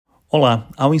Olá,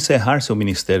 ao encerrar seu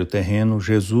ministério terreno,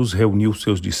 Jesus reuniu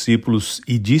seus discípulos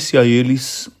e disse a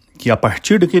eles que a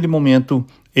partir daquele momento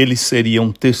eles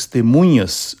seriam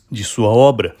testemunhas de sua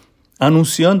obra,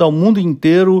 anunciando ao mundo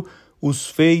inteiro os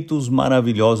feitos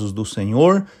maravilhosos do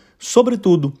Senhor,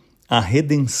 sobretudo a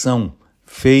redenção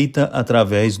feita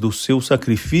através do seu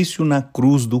sacrifício na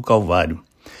cruz do Calvário.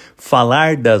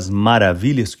 Falar das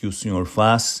maravilhas que o Senhor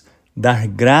faz, dar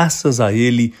graças a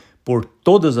Ele por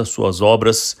todas as suas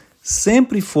obras,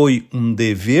 sempre foi um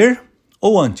dever,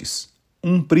 ou antes,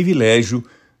 um privilégio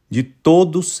de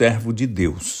todo servo de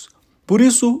Deus. Por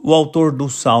isso, o autor do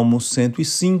Salmo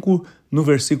 105, no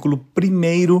versículo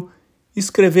 1,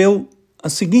 escreveu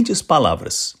as seguintes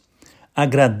palavras: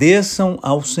 agradeçam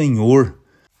ao Senhor,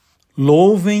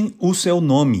 louvem o seu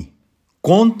nome,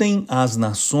 contem às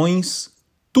nações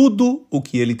tudo o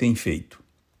que ele tem feito.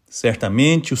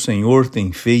 Certamente o Senhor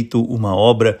tem feito uma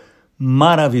obra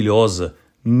maravilhosa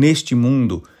neste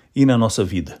mundo e na nossa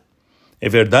vida. É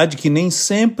verdade que nem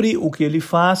sempre o que ele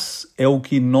faz é o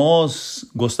que nós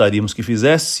gostaríamos que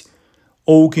fizesse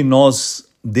ou o que nós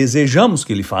desejamos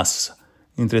que ele faça.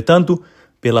 Entretanto,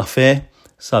 pela fé,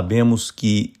 sabemos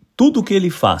que tudo o que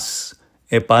ele faz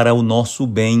é para o nosso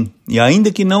bem. E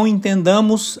ainda que não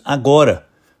entendamos agora,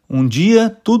 um dia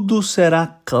tudo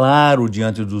será claro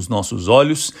diante dos nossos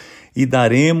olhos e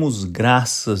daremos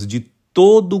graças de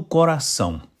todo o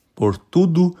coração por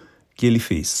tudo que ele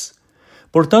fez.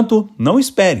 Portanto, não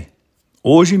espere.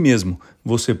 Hoje mesmo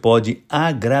você pode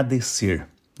agradecer,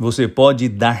 você pode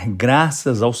dar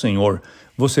graças ao Senhor,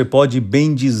 você pode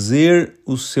bendizer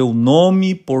o seu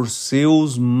nome por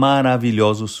seus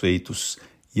maravilhosos feitos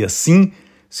e assim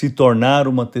se tornar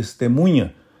uma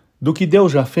testemunha do que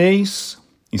Deus já fez,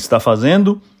 está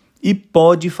fazendo e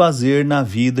pode fazer na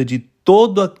vida de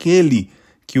todo aquele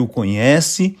que o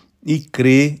conhece e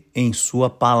crê em sua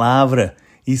palavra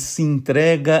e se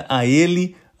entrega a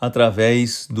Ele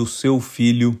através do seu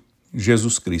Filho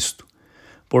Jesus Cristo.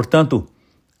 Portanto,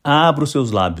 abra os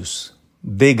seus lábios,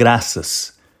 dê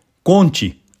graças,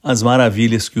 conte as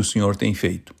maravilhas que o Senhor tem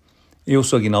feito. Eu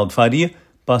sou Aguinaldo Faria,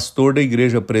 pastor da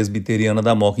Igreja Presbiteriana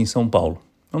da Moca em São Paulo.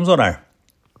 Vamos orar.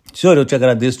 Senhor, eu te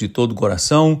agradeço de todo o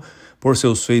coração por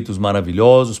seus feitos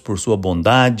maravilhosos, por sua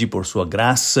bondade, por sua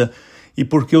graça e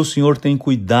porque o Senhor tem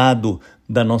cuidado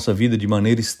da nossa vida de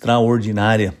maneira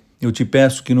extraordinária. Eu te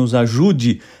peço que nos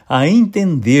ajude a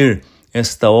entender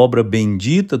esta obra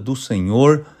bendita do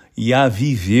Senhor e a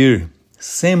viver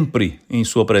sempre em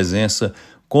sua presença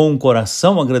com um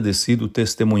coração agradecido,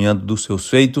 testemunhando dos seus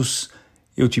feitos.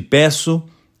 Eu te peço,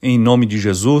 em nome de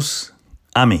Jesus.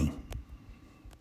 Amém.